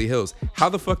in Beverly Hills. How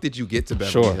the fuck did you get to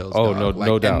Beverly Hills? Oh,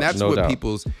 no doubt. And that's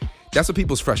that's what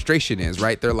people's frustration is,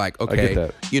 right? They're like,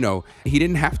 okay, he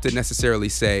didn't have to necessarily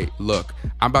say, look,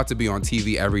 I'm about to be on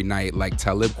TV every night like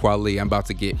Talib Kweli. I'm about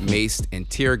to get maced and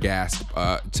tear gassed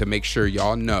to make sure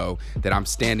y'all know that I'm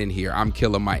standing here. I'm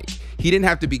Killer Mike. He didn't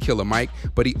have to be Killer Mike,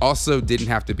 but he also didn't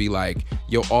have to be like,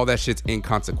 yo, all that shit's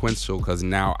inconsequential because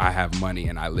now I have money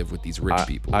and I live with these rich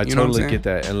people. I totally get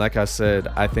that. And like I said,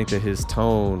 I think that his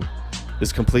tone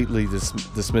is completely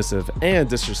dismissive and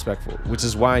disrespectful, which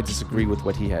is why I disagree with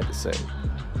what he had to say.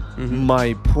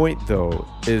 My point, though,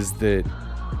 is that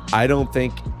I don't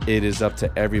think it is up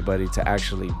to everybody to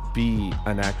actually be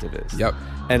an activist. Yep.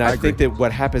 And I think that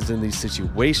what happens in these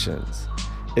situations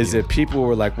is that people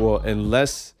were like, well,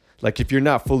 unless, like, if you're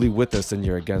not fully with us, then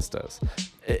you're against us.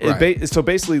 So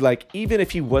basically, like, even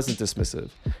if he wasn't dismissive,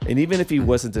 and even if he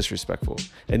wasn't disrespectful,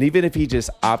 and even if he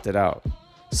just opted out,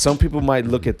 some people might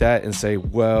look at that and say,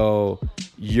 well,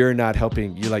 you're not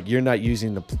helping. You're not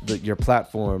using your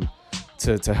platform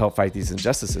to help fight these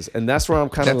injustices. And that's where I'm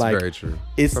kind of like, very true.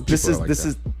 This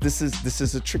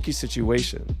is a tricky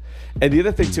situation. And the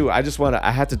other thing too, I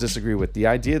had to disagree with the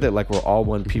idea that like we're all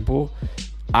one people.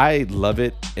 I love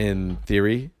it in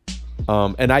theory.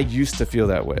 And I used to feel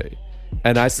that way.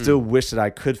 And I still wish that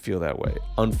I could feel that way.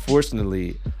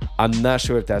 Unfortunately, I'm not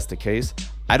sure if that's the case.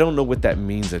 I don't know what that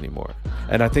means anymore.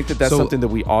 And I think that that's something that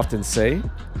we often say.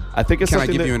 I think it's Can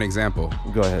something I give you an example?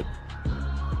 Go ahead.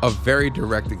 A very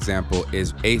direct example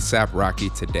is ASAP Rocky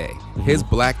today. His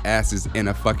black ass is in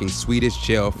a fucking Swedish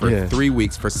jail for 3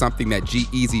 weeks for something that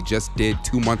G-Eazy just did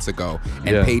 2 months ago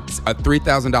and paid a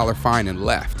 $3,000 fine and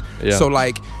left. So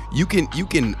like, you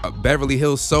can Beverly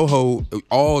Hills Soho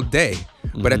all day.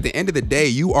 But at the end of the day,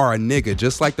 you are a nigga,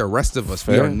 just like the rest of us.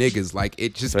 We are niggas. Like,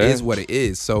 it just is what it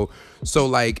is. So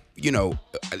like, you know,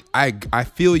 I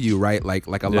feel you, right?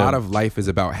 Like a lot of life is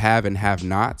about have and have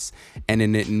nots, and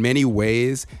in many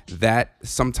ways that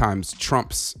sometimes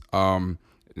trumps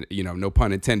you know, no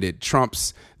pun intended,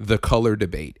 trumps the color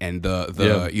debate and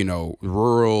the you know,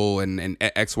 rural and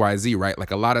XYZ, right?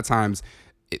 Like, a lot of times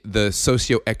the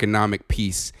socioeconomic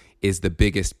piece is the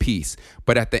biggest piece.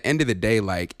 But at the end of the day,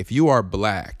 like, if you are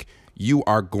black, you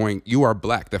are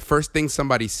black. The first thing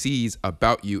somebody sees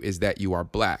about you is that you are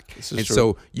black. And true.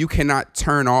 So you cannot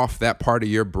turn off that part of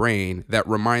your brain that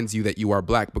reminds you that you are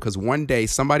black, because one day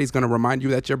somebody's going to remind you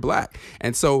that you're black.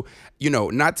 And so, you know,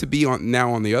 not to be on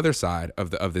the other side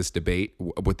of this debate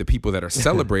with the people that are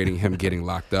celebrating him getting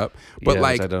locked up, but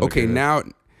like, okay, now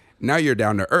you're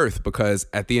down to earth, because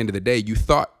at the end of the day, you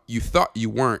thought you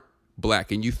weren't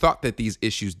black, and you thought that these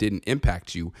issues didn't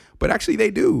impact you, but actually they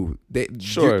do.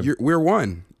 We're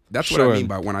one. That's what I mean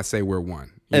by when I say we're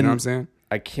one. You know what I'm saying?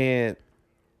 I can't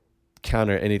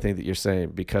counter anything that you're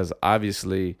saying, because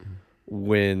obviously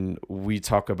when we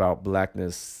talk about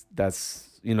blackness,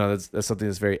 that's something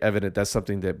that's very evident. That's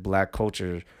something that black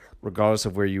culture, regardless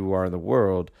of where you are in the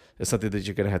world, is something that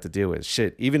you're going to have to deal with.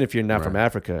 Shit, even if you're not from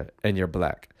Africa and you're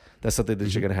black, that's something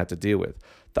that you're going to have to deal with.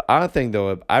 The odd thing,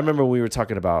 though, I remember we were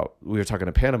talking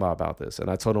to Panama about this, and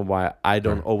I told him why I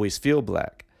don't always feel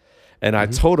black. And I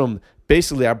told him,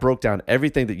 basically, I broke down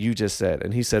everything that you just said.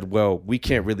 And he said, well, we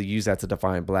can't really use that to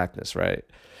define blackness, right?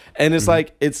 And it's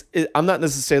like, I'm not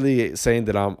necessarily saying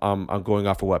that I'm going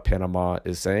off of what Panama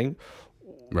is saying.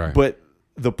 Right. But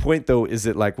the point, though, is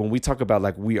that, like, when we talk about,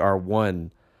 like, we are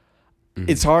one,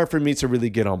 it's hard for me to really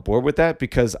get on board with that,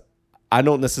 because I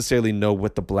don't necessarily know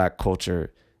what the black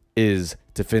culture is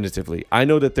definitively. I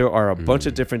know that there are a bunch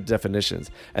of different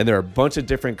definitions, and there are a bunch of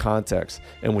different contexts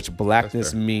in which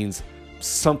blackness means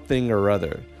something or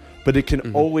other, but it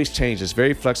can always change. It's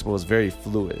very flexible. It's very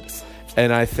fluid.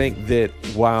 And I think that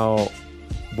while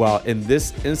in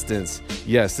this instance,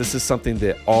 yes, this is something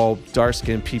that all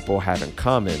dark-skinned people have in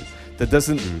common, that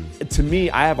doesn't, to me,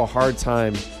 I have a hard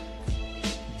time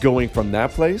going from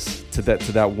that place to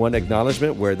that one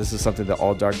acknowledgement where this is something that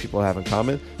all dark people have in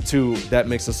common, to that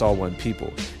makes us all one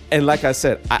people. And like I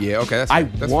said, I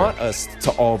want us to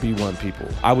all be one people.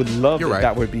 I would love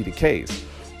that would be the case.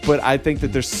 But I think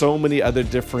that there's so many other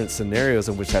different scenarios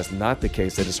in which that's not the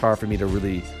case that it's hard for me to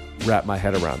really wrap my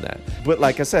head around that. But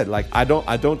like I said, like I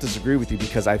don't disagree with you,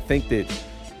 because I think that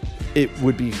it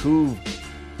would behoove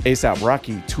A$AP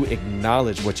Rocky to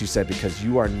acknowledge what you said, because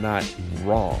you are not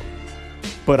wrong.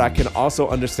 But I can also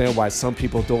understand why some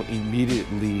people don't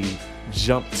immediately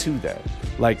jump to that.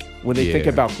 Like when they think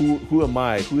about who am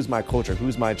I, who's my culture,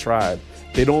 who's my tribe,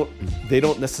 they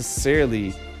don't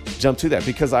necessarily jump to that.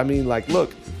 Because I mean, like,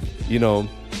 look, you know,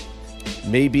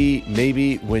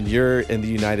 maybe when you're in the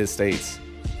United States,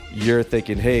 you're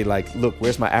thinking, hey, like, look,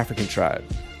 where's my African tribe?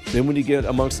 Then when you get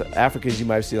amongst Africans, you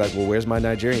might see like, well, where's my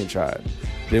Nigerian tribe?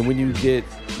 Then when you get,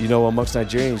 you know, amongst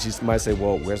Nigerians, you might say,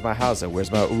 well, where's my Hausa?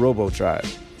 Where's my Urobo tribe?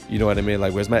 You know what I mean?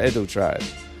 Like, where's my Edo tribe?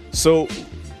 So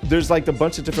there's like a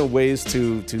bunch of different ways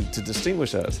to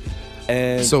distinguish us.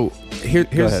 And so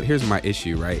here's my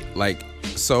issue, right? Like,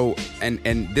 so and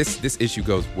this issue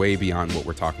goes way beyond what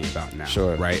we're talking about now.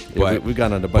 Sure. Right. Yeah, but we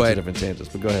got on a bunch of different tangents,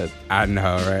 but go ahead. I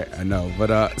know, right? I know.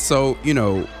 But so, you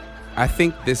know, I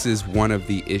think this is one of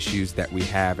the issues that we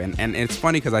have, and it's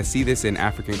funny because I see this in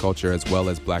African culture as well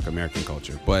as Black American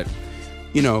culture. But,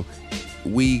 you know,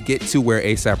 we get to where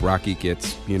A$AP Rocky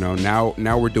gets, you know,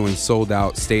 now we're doing sold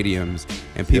out stadiums,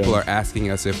 and people are asking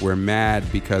us if we're mad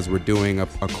because we're doing a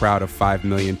crowd of 5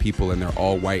 million people and they're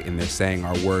all white and they're saying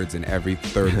our words and every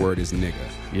third word is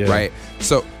nigga, right?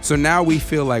 So now we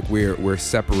feel like we're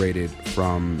separated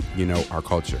from, you know, our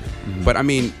culture. But I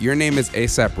mean, your name is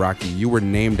A$AP Rocky. You were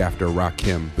named after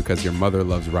Rakim because your mother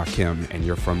loves Rakim and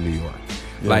you're from New York.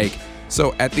 Like,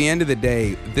 so at the end of the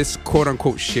day, this quote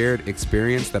unquote shared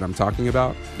experience that I'm talking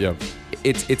about,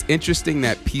 it's interesting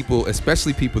that people,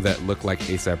 especially people that look like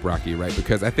A$AP Rocky, right?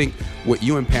 Because I think what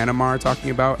you and Panama are talking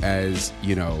about as,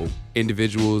 you know,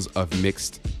 individuals of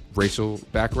mixed racial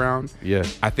background,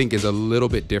 I think is a little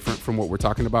bit different from what we're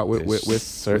talking about with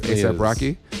A$AP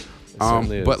Rocky.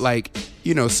 But like,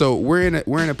 you know, so we're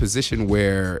in a position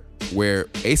where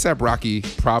A$AP Rocky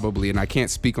probably, and I can't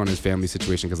speak on his family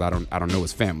situation because I don't know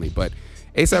his family, but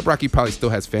A$AP Rocky probably still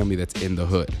has family that's in the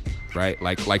hood, right?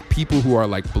 Like people who are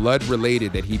like blood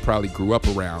related that he probably grew up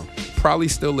around probably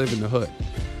still live in the hood.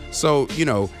 So, you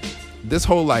know, this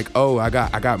whole like, oh, I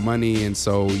got money, and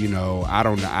so I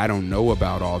don't know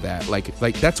about all that. Like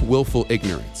that's willful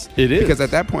ignorance. It is, because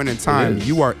at that point in time,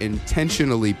 you are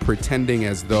intentionally pretending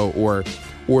as though, or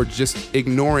just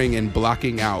ignoring and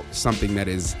blocking out something that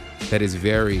is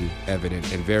very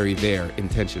evident and very there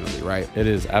intentionally, right? It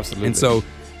is, absolutely.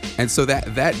 And so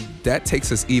that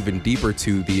takes us even deeper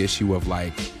to the issue of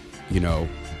like,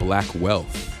 black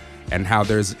wealth, and how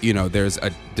there's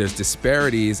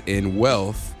disparities in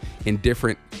wealth in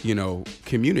different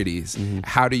communities.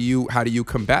 How do you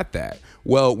combat that?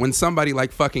 Well, when somebody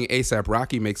like fucking A$AP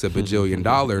Rocky makes $1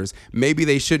 bajillion, maybe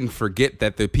they shouldn't forget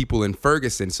that the people in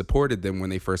Ferguson supported them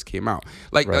when they first came out.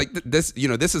 Like this,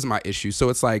 this is my issue. So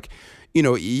it's like,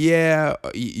 yeah,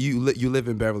 you live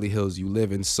in Beverly Hills, you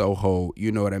live in Soho,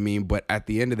 you know what I mean? But at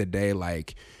the end of the day,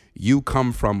 like, you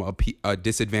come from a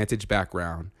disadvantaged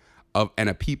background and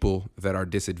a people that are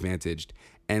disadvantaged,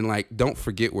 and like, don't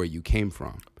forget where you came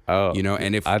from. Oh,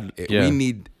 and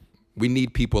we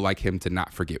need people like him to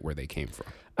not forget where they came from.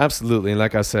 Absolutely. And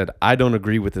like I said, I don't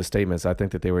agree with the statements. I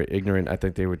think that they were ignorant. I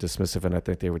think they were dismissive, and I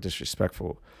think they were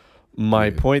disrespectful. My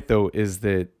point, though, is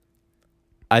that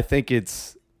I think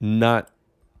it's not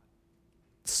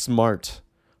smart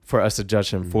for us to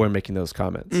judge him for making those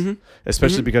comments,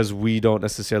 especially because we don't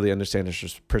necessarily understand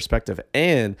his perspective.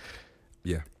 And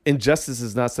injustice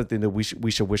is not something that we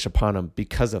should wish upon him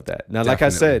because of that. Now, like I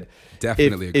said,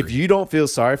 if you don't feel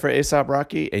sorry for A$AP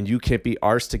Rocky and you can't be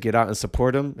arsed to get out and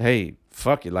support him, hey,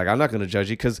 fuck it. Like, I'm not going to judge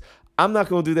you, because I'm not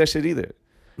going to do that shit either.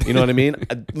 You know what I mean?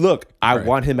 Look, I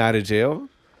want him out of jail.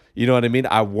 You know what I mean?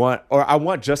 I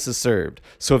want justice served.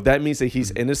 So if that means that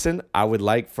he's innocent, I would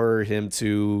like for him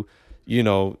to,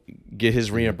 get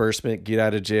his reimbursement, get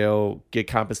out of jail, get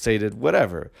compensated,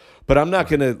 whatever. But I'm not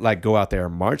going to like go out there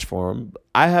and march for him.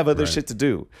 I have other shit to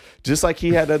do. Just like he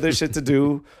had other shit to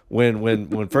do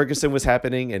when Ferguson was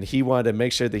happening, and he wanted to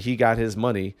make sure that he got his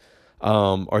money.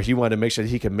 Or he wanted to make sure that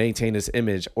he could maintain his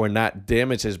image or not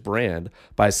damage his brand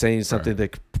by saying something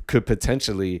that could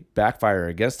potentially backfire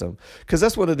against him. Because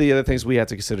that's one of the other things we have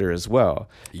to consider as well.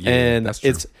 Yeah, and that's true.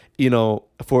 It's,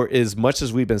 for as much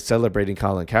as we've been celebrating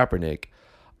Colin Kaepernick,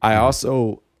 I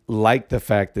also like the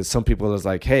fact that some people is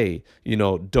like, hey,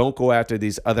 don't go after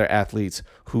these other athletes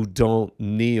who don't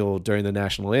kneel during the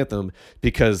national anthem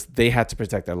because they have to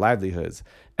protect their livelihoods.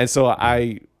 And so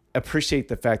I appreciate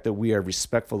the fact that we are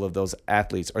respectful of those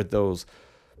athletes or those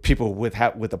people with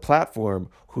a platform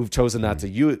who've chosen not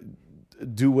to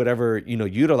do whatever,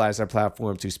 utilize their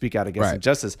platform to speak out against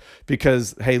injustice,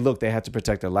 because, hey, look, they have to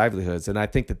protect their livelihoods. And I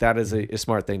think that is a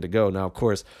smart thing to go. Now, of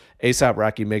course, A$AP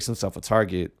Rocky makes himself a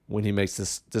target when he makes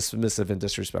this dismissive and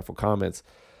disrespectful comments.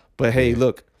 But hey,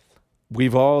 look,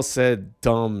 we've all said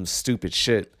dumb, stupid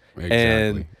shit. Exactly.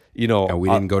 And we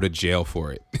didn't go to jail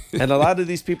for it. And a lot of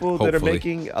these people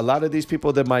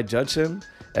that might judge him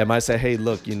and might say, hey,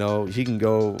 look, he can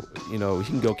go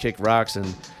kick rocks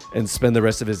and spend the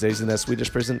rest of his days in that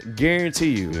Swedish prison.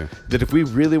 Guarantee you that if we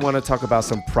really want to talk about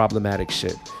some problematic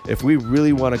shit, if we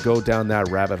really want to go down that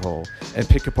rabbit hole and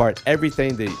pick apart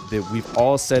everything that we've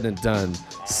all said and done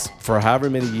for however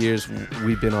many years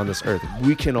we've been on this earth,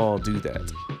 we can all do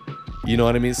that. You know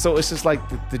what I mean? So it's just like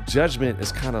the judgment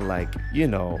is kind of like,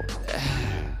 And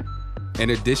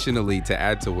additionally, to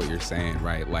add to what you're saying,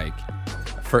 right? Like,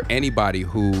 for anybody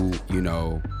who,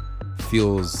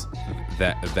 feels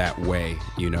that way,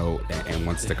 and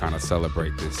wants to kind of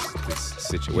celebrate this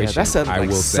situation. Yeah, that's I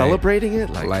will celebrating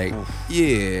say,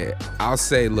 it. I'll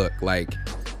say, look, like,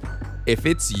 if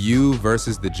it's you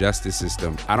versus the justice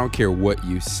system, I don't care what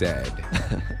you said.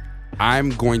 I'm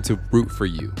going to root for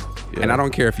you. Yeah. And I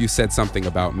don't care if you said something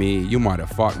about me. You might have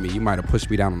fought me. You might have pushed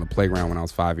me down on the playground when I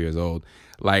was 5 years old.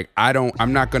 Like,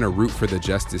 I'm not going to root for the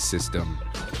justice system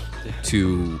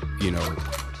to,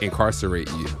 incarcerate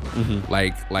you.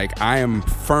 Like I am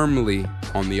firmly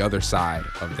on the other side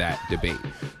of that debate.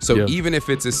 So even if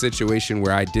it's a situation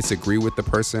where I disagree with the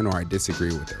person or I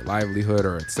disagree with their livelihood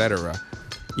or etc.,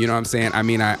 you know what I'm saying? I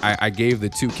mean, I gave the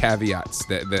two caveats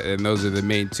and those are the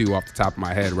main two off the top of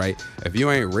my head, right? If you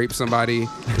ain't rape somebody,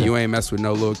 you ain't mess with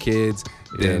no little kids,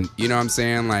 then you know what I'm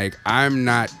saying? Like, I'm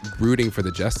not rooting for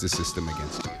the justice system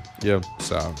against you. Yeah.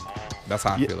 So that's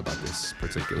how I feel about this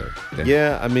particular thing.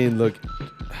 Yeah, I mean, look,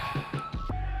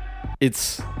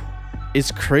 it's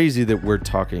crazy that we're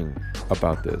talking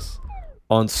about this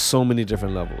on so many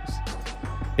different levels.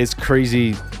 It's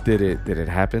crazy that it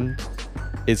happened.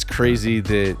 It's crazy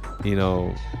that,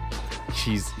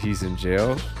 he's in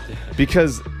jail.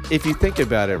 Because if you think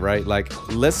about it, right, like,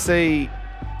 let's say,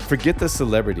 forget the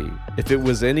celebrity. If it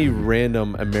was any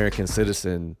random American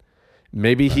citizen,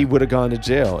 maybe he would have gone to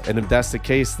jail. And if that's the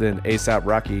case, then A$AP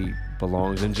Rocky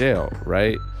belongs in jail,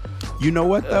 right? You know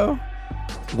what though?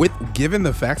 Given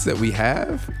the facts that we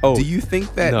have, do you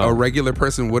think that no. a regular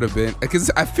person would have been?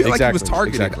 Because I feel like he was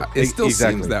targeted. Exactly. It still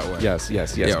seems that way. Yes.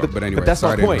 Yeah, but anyway, but that's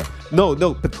my sorry to point.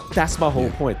 No, but that's my whole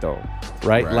point, though,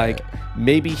 right? Like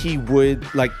maybe he would,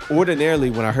 like, ordinarily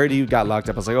when I heard he got locked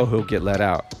up, I was like, oh, he'll get let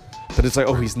out. But it's like,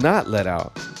 oh, he's not let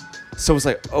out. So it's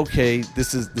like, okay,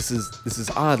 this is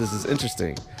odd. This is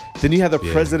interesting. Then you have the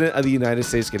president of the United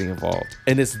States getting involved,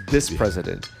 and it's this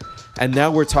president. And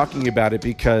now we're talking about it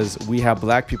because we have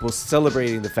black people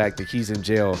celebrating the fact that he's in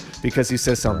jail because he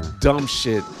said some dumb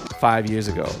shit 5 years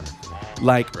ago.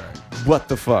 Like, what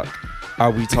the fuck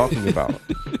are we talking about?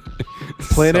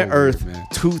 Planet Earth, man.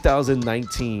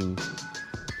 2019.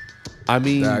 I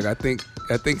mean, Doug, I think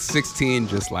 16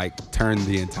 just like turned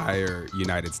the entire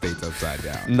United States upside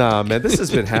down. Nah, man, this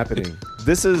has been happening.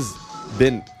 This has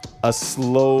been a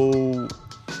slow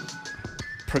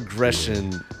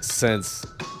progression since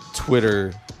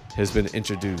Twitter has been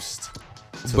introduced.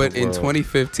 But in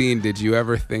 2015, did you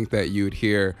ever think that you'd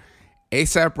hear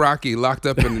A$AP Rocky locked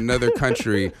up in another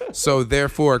country, so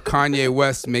therefore Kanye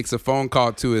West makes a phone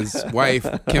call to his wife,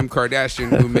 Kim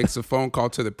Kardashian, who makes a phone call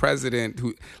to the president,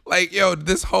 who, like, yo,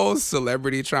 this whole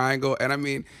celebrity triangle. And I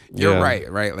mean, you're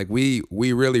right? Like we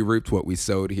really reaped what we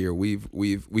sowed here. We've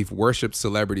worshipped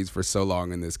celebrities for so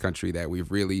long in this country that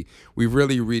we've really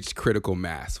reached critical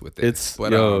mass with it. It's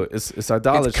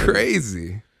idolatry. It's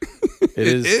crazy. It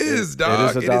is,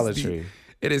 dog. It is idolatry.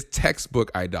 It is textbook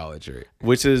idolatry.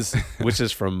 Which is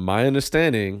from my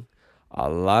understanding, a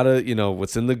lot of,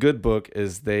 what's in the good book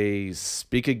is they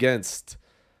speak against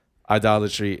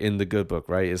idolatry in the good book,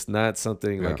 right? It's not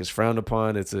something like it's frowned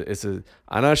upon. It's a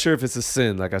I'm not sure if it's a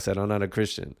sin. Like I said, I'm not a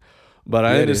Christian, but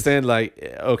I understand, like,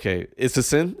 okay, it's a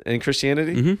sin in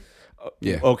Christianity. Mm-hmm.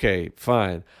 Yeah. Okay,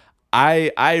 fine.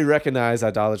 I recognize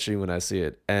idolatry when I see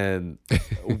it, and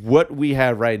what we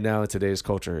have right now in today's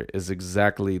culture is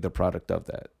exactly the product of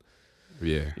that.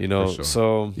 Yeah, for sure.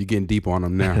 So you're getting deep on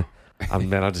them now. I'm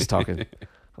just talking.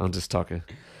 All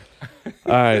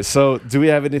right. So, do we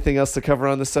have anything else to cover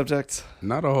on this subject?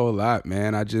 Not a whole lot,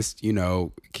 man. I just,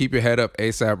 keep your head up,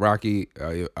 A$AP Rocky.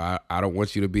 I don't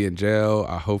want you to be in jail.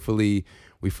 Hopefully,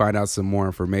 we find out some more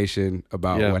information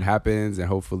about what happens, and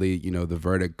hopefully, the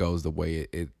verdict goes the way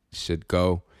it should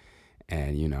go.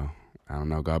 And I don't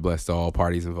know, God bless to all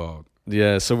parties involved.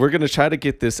 Yeah, so we're gonna try to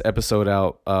get this episode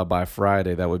out by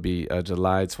Friday. That would be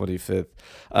July 25th.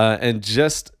 And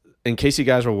just in case you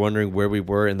guys were wondering where we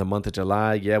were in the month of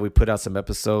July, we put out some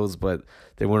episodes, but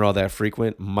they weren't all that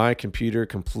frequent. My computer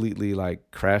completely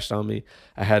crashed on me.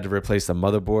 I had to replace the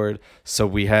motherboard. So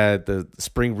we had the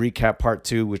spring recap part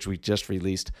 2, which we just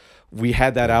released. We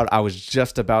had that out. I was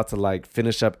just about to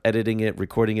finish up editing it,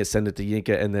 recording it, send it to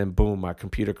Yinka, and then boom, my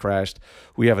computer crashed.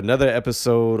 We have another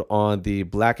episode on the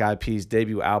Black Eyed Peas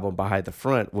debut album, Behind the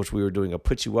Front, which we were doing a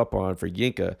Put You Up on for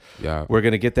Yinka. Yeah. We're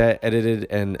going to get that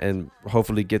edited and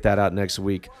hopefully get that out next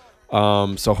week.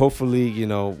 So hopefully,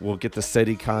 we'll get the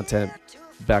steady content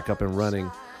back up and running.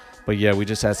 But we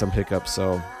just had some hiccups.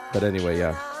 But anyway,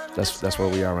 that's where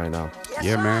we are right now.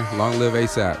 Yeah, man. Long live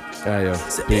A$AP. Yeah.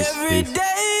 So Peace. every day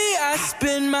I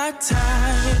spend my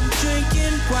time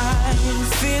drinking wine,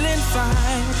 feeling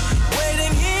fine,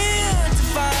 waiting here to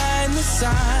find the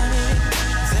sign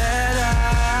that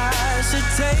I should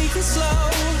take it slow.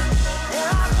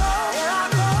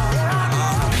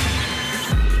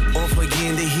 Off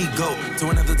again, there he go to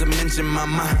another dimension. My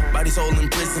mind, body, soul in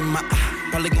prison. My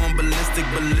probably going ballistic,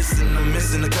 but listen, I'm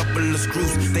missing a couple of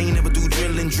screws. They ain't never do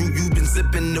drilling, Drew. You've been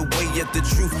sipping away at the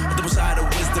truth. A double side of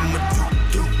wisdom,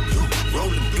 do.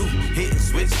 Rolling through, hitting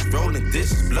switches, rolling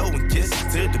dishes, blowing kisses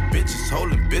to the bitches,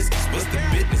 holding biscuits. What's the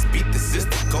business? Beat the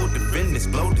system, go to business,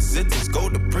 blow the sentence, go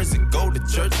to prison, go to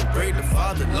church and pray to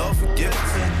Father, Lord forgive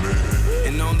us.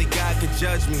 And only God can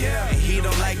judge me, and He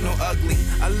don't like no ugly.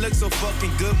 I look so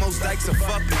fucking good, most likes are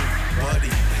fucking buddy.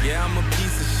 Yeah, I'm a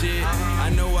piece of shit. I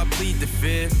know I plead the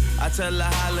fifth. I tell her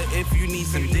holla if you need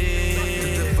some dick.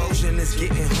 The devotion is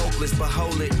getting hopeless, but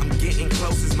hold it. I'm getting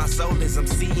close as my soul is. I'm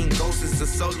seeing ghosts as a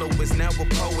soloist, now a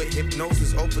poet.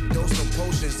 Hypnosis, overdose on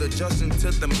potions, adjusting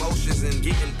to the motions and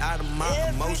getting out of my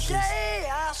emotions. Every day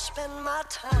I spend my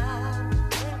time